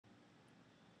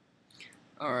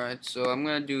Alright, so I'm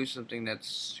gonna do something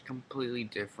that's completely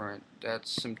different.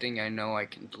 That's something I know I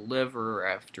can deliver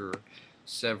after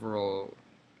several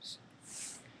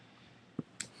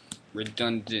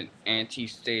redundant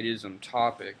anti-statism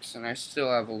topics, and I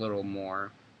still have a little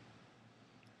more.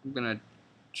 I'm gonna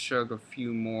chug a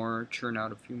few more, churn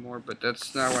out a few more, but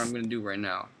that's not what I'm gonna do right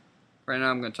now. Right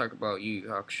now I'm gonna talk about Yu Yu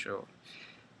Hakusho.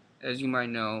 As you might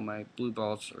know, my blue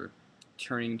balls are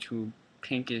turning to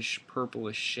pinkish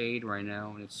purplish shade right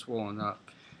now, and it's swollen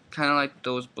up. Kind of like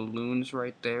those balloons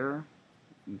right there.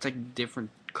 It's like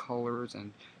different colors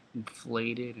and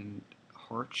inflated and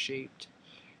heart shaped.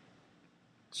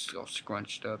 It's all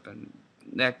scrunched up, and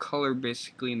that color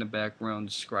basically in the background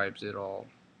describes it all.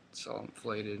 It's all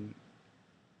inflated.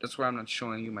 That's why I'm not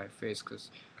showing you my face,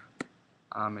 because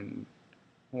I'm in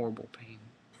horrible pain.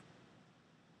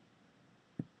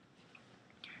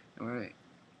 Alright,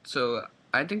 so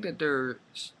I think that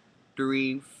there's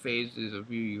three phases of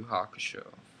Yu Yu Hakusho.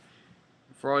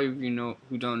 For all of you know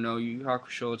who don't know, Yu Yu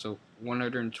Hakusho is a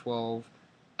 112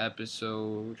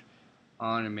 episode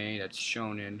anime that's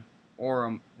shonen, or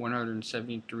a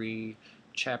 173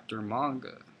 chapter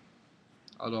manga.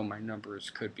 Although my numbers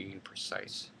could be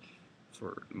imprecise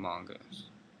for mangas.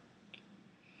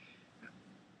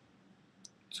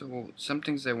 So some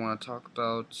things I want to talk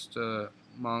about is the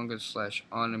manga slash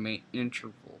anime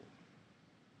interval.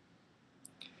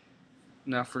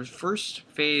 Now for the first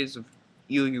phase of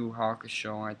Yu Yu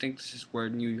Hakusho, I think this is where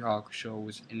Yu Yu Hakusho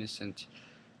was innocent.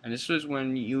 And this was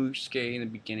when Yusuke in the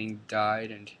beginning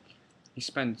died, and he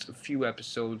spent a few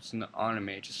episodes in the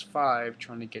anime, just 5,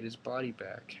 trying to get his body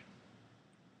back.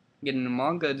 Yet in the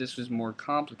manga, this was more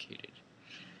complicated.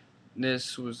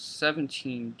 This was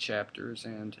 17 chapters,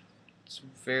 and it's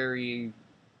very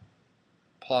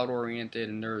plot oriented,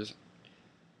 and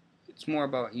it's more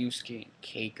about Yusuke and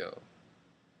Keiko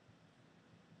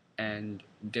and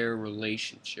their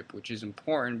relationship, which is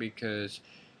important because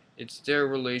it's their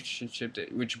relationship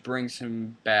which brings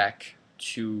him back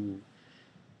to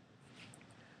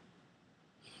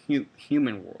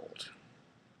human world.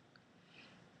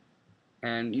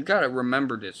 And you gotta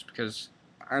remember this because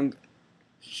I'm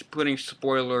putting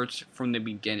spoilers from the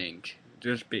beginning.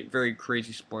 There's very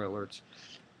crazy spoilers.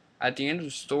 At the end of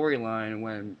the storyline,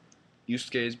 when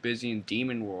Yusuke is busy in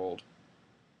Demon World,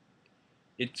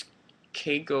 it's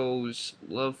Keiko's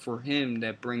love for him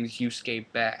that brings Yusuke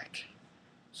back.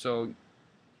 So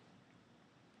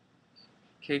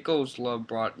Keiko's love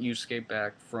brought Yusuke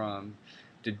back from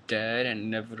the dead and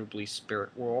inevitably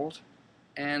spirit world,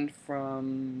 and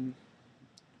from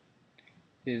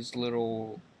his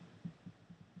little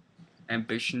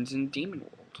ambitions in Demon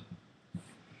World.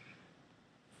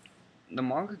 The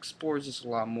manga explores this a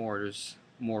lot more. There's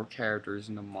more characters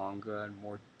in the manga and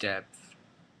more depth.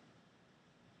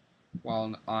 While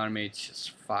in the anime, it's just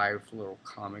 5 little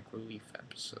comic relief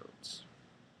episodes.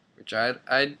 Which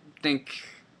I think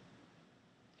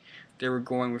they were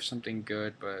going with something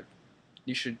good, but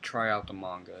you should try out the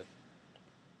manga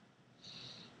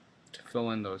to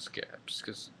fill in those gaps.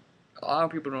 Because a lot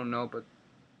of people don't know, but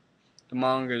the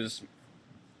manga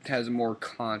has more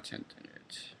content in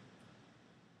it.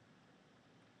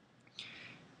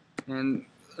 And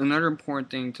another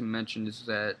important thing to mention is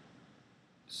that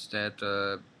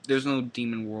there's no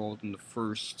demon world in the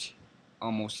first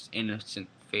almost innocent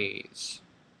phase.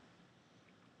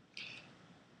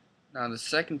 Now the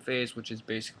second phase, which is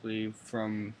basically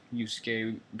from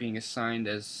Yusuke being assigned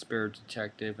as spirit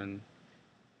detective and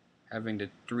having the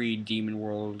 3 demon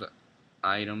world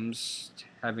items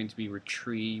having to be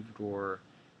retrieved, or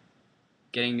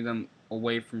getting them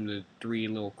away from the 3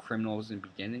 little criminals in the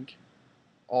beginning,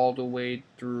 all the way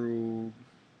through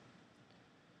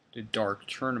the Dark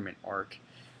Tournament arc.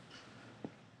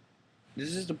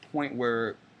 This is the point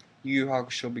where Yu Yu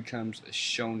Hakusho becomes a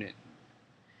shonen.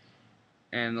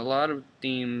 And a lot of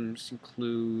themes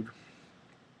include,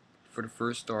 for the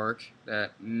first arc,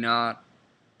 that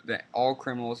all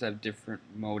criminals have different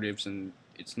motives and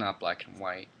it's not black and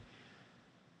white.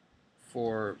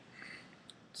 For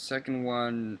the second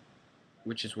one,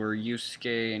 which is where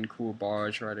Yusuke and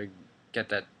Kuwabara try to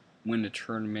win the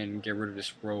tournament and get rid of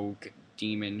this rogue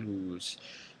demon who's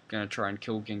gonna try and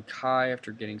kill Genkai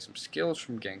after getting some skills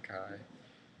from Genkai.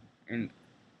 And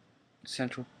the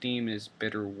central theme is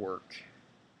bitter work,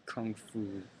 kung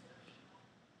fu,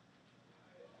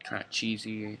 kind of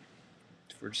cheesy.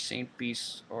 For Saint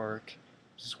Beast arc,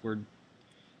 this is where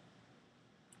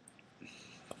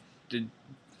the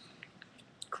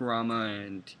Kurama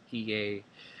and Hige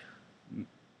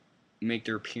make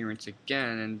their appearance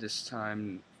again, and this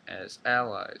time as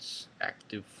allies,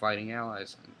 active fighting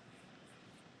allies. And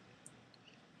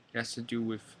it has to do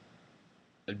with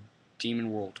a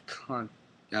demon world what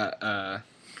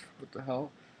the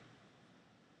hell?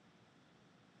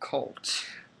 Cult.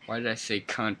 Why did I say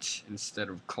cunt instead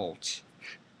of cult?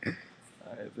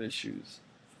 I have issues.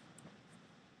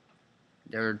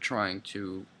 They're trying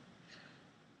to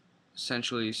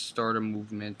essentially start a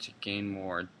movement to gain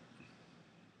more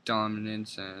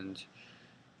dominance and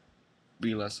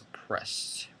be less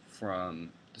oppressed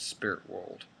from the spirit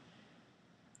world.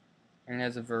 And it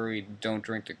has a very don't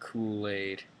drink the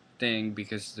Kool-Aid thing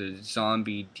because the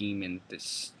zombie demon,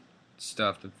 this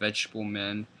stuff, the vegetable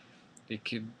men, they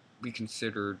could be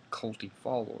considered culty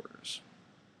followers.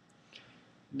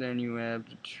 Then you have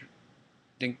the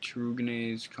think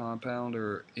Trugane's compound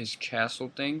or his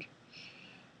castle thing.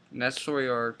 And that story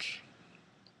arc,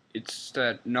 it's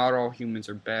that not all humans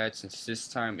are bad, since this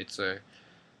time it's a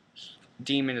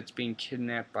demon that's being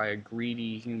kidnapped by a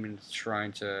greedy human that's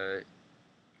trying to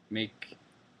make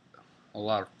a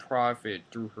lot of profit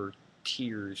through her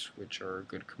tears, which are a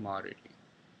good commodity.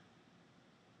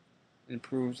 It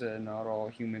proves that not all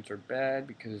humans are bad,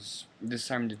 because this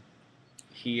time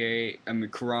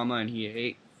Kurama and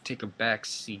Hiei take a back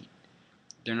seat.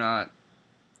 They're not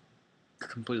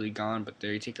completely gone, but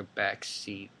they take a back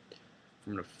seat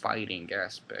from the fighting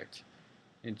aspect.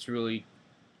 It's really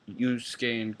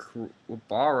Yusuke and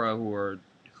Kuwabara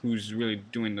who's really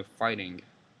doing the fighting,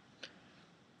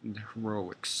 the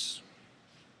heroics.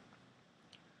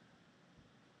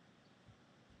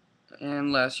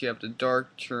 And last you have the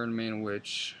Dark Tournament,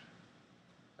 which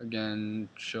again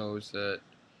shows that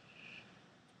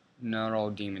not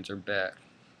all demons are bad.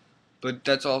 But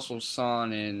that's also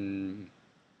San in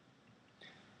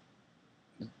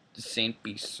the Saint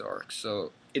Beast arc,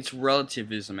 so it's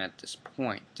relativism at this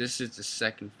point. This is the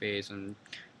second phase, and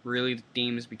really the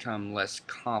themes become less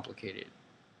complicated.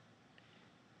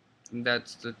 And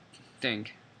that's the thing.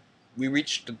 We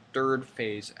reached the third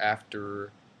phase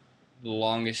after the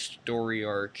longest story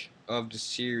arc of the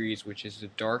series, which is the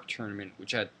Dark Tournament,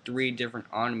 which had 3 different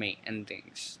anime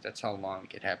endings. That's how long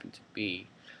it happened to be.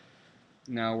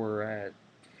 Now we're at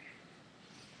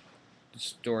the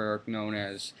story arc known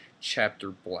as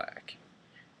Chapter Black.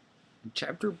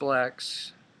 Chapter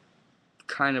Black's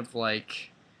kind of like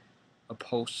a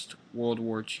post-World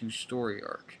War II story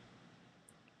arc.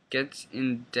 Gets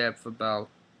in depth about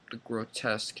the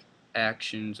grotesque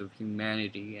actions of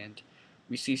humanity, and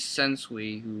we see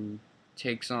Sensui, who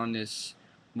takes on this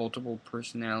multiple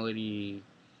personality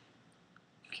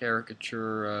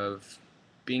caricature of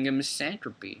being a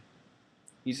misanthropy.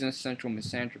 He's an essential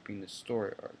misanthropy in the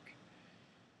story arc.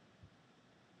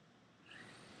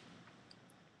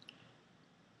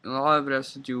 And a lot of it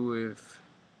has to do with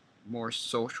more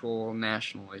social,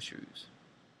 national issues.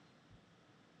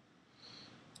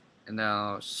 And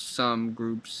now some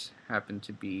groups happen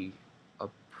to be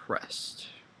oppressed.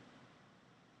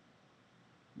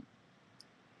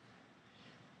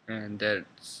 And that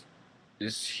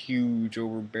this huge,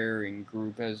 overbearing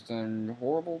group has done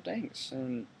horrible things.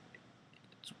 And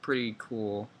it's a pretty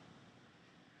cool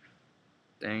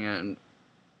thing. And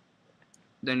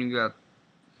then you got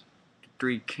the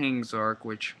Three Kings arc,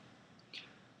 which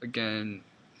again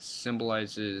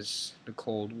symbolizes the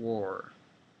Cold War.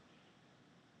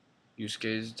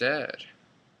 Yusuke's dad.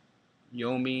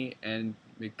 Yomi and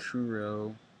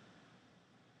Mikuro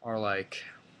are like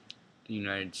the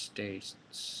United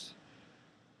States,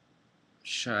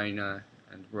 China,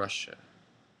 and Russia.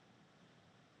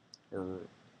 Or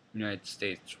United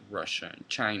States, Russia, and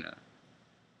China.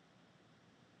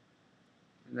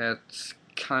 That's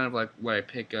kind of like what I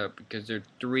pick up, because they're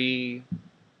 3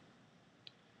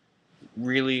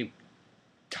 really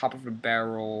top of the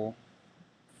barrel,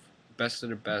 best of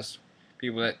the best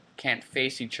people that can't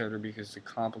face each other because the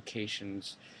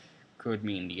complications could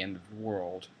mean the end of the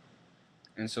world.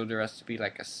 And so there has to be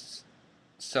like a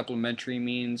supplementary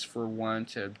means for one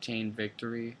to obtain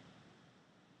victory.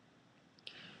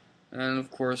 And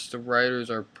of course the writers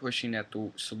are pushing at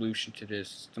the solution to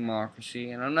this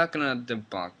democracy, and I'm not gonna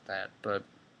debunk that, but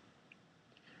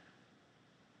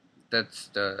that's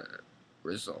the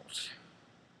result.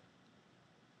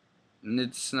 And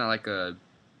it's not like a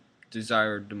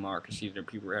desired democracy that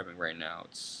people are having right now.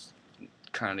 It's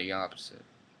kind of the opposite.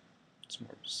 It's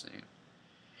more of the same.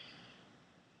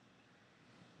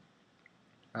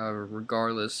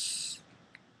 Regardless,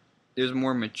 there's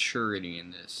more maturity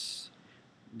in this.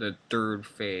 The third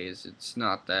phase, it's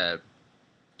not that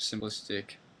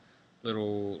simplistic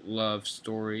little love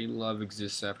story. Love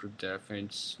exists after death, and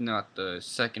it's not the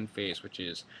second phase, which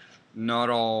is not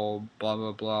all blah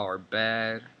blah blah are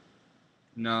bad.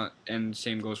 Not, and the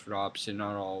same goes for the opposite.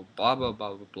 Not all blah blah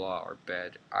blah blah blah are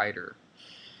bad either.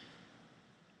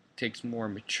 takes more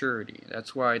maturity.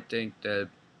 That's why I think that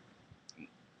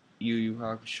Yu Yu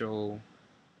Hakusho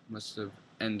must have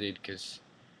ended, because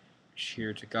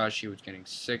Shiro Takashi was getting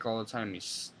sick all the time.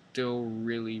 He's still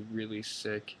really, really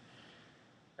sick,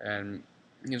 and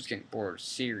he was getting bored of the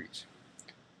series.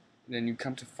 And then you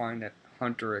come to find that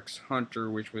Hunter x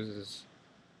Hunter, which was his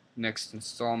next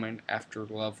installment after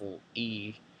Level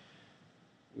E,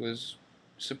 was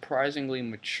surprisingly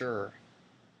mature,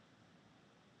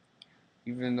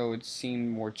 even though it seemed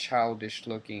more childish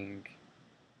looking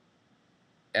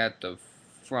at the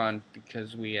front,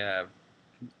 because we have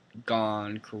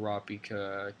Gon,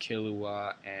 Kurapika,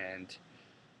 Killua, and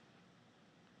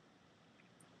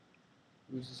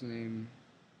who's his name?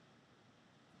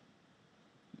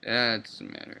 It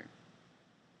doesn't matter.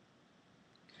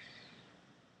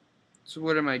 So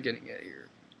what am I getting at here?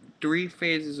 3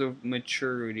 phases of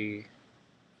maturity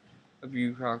of Yu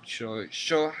Yu Hakusho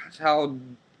show how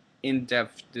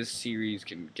in-depth this series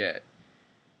can get.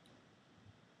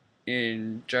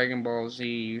 In Dragon Ball Z,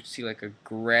 you see like a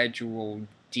gradual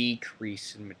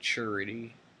decrease in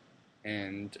maturity,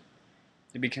 and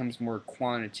it becomes more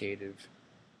quantitative.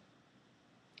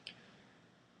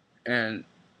 And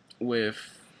with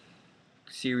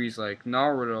series like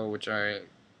Naruto, which it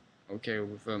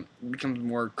becomes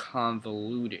more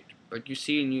convoluted. But you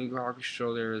see in Yu Yu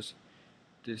Hakusho, there's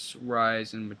this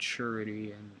rise in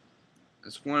maturity, and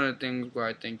it's one of the things where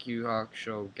I think Yu Yu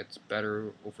Hakusho gets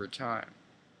better over time.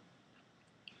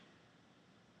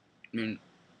 I mean,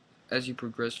 as you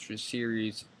progress through the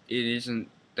series, it isn't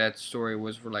that story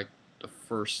was for like the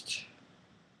first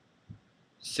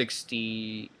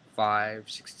 65,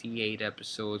 68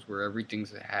 episodes where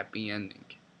everything's a happy ending.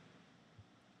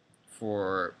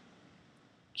 For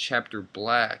Chapter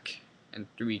Black and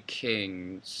Three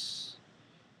Kings,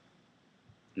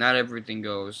 not everything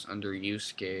goes under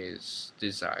Yusuke's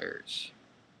desires.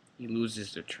 He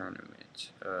loses the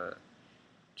tournament.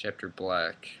 Chapter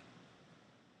Black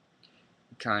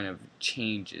kind of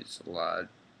changes a lot.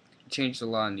 He changed a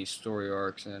lot in these story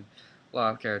arcs, and a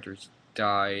lot of characters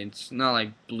die. It's not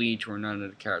like Bleach where none of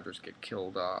the characters get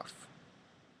killed off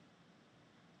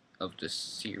of this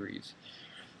series.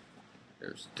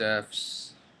 There's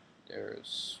deaths. I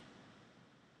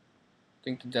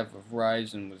think the death of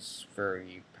Ryzen was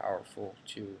very powerful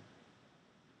too.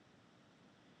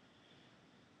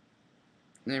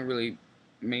 And it really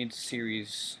made the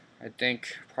series, I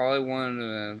think, probably one of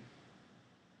the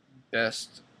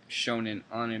best shonen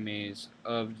animes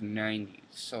of the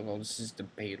 90s, although this is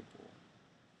debatable.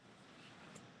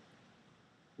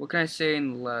 What can I say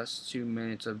in the last 2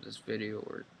 minutes of this video,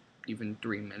 or even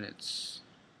 3 minutes,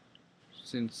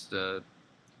 since the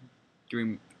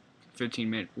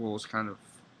 15-minute rule is kind of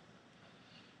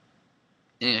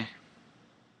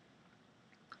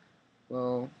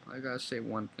Well, I gotta say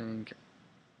one thing.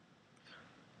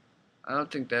 I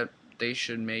don't think that they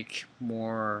should make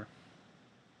more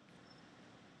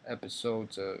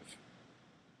episodes of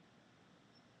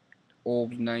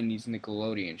old 90s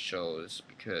Nickelodeon shows,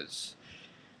 because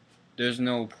there's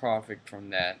no profit from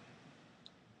that.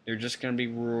 They're just gonna be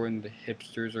ruined. The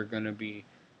hipsters are gonna be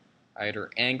either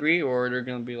angry, or they're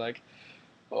gonna be like,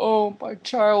 oh, my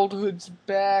childhood's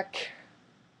back.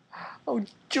 Oh,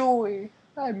 joy.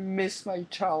 I miss my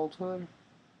childhood.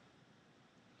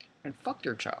 And fuck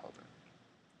their childhood.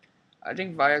 I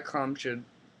think Viacom should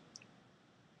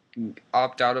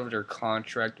opt out of their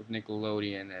contract with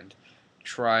Nickelodeon and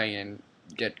try and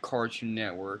get Cartoon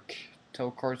Network.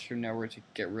 Tell Cartoon Network to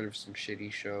get rid of some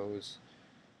shitty shows.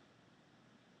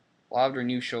 A lot of their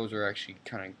new shows are actually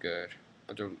kind of good,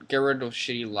 but get rid of those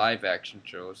shitty live action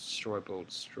shows. Destroy, Blow,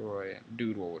 Destroy, and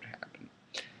Dude, What Would Happen?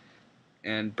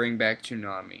 And bring back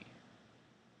Toonami.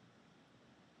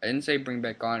 I didn't say bring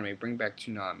back anime, bring back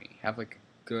Toonami. Have like a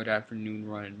good afternoon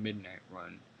run and midnight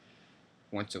run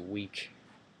once a week.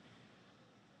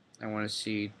 I want to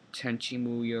see Tenchi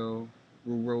Muyo,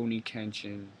 Rurouni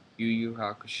Kenshin, Yu Yu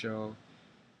Hakusho,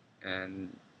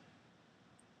 and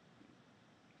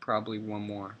probably one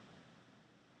more.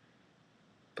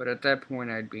 But at that point,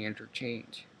 I'd be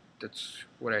entertained. That's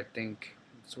what I think.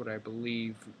 That's what I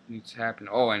believe needs to happen.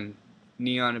 Oh, and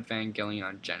Neon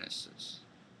Evangelion Genesis.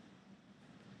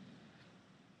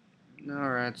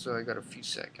 Alright, so I got a few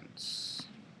seconds.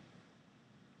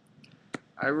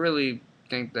 I really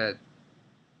think that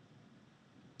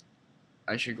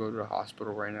I should go to the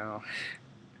hospital right now.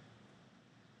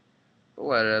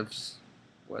 Whatevs.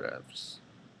 Whatevs.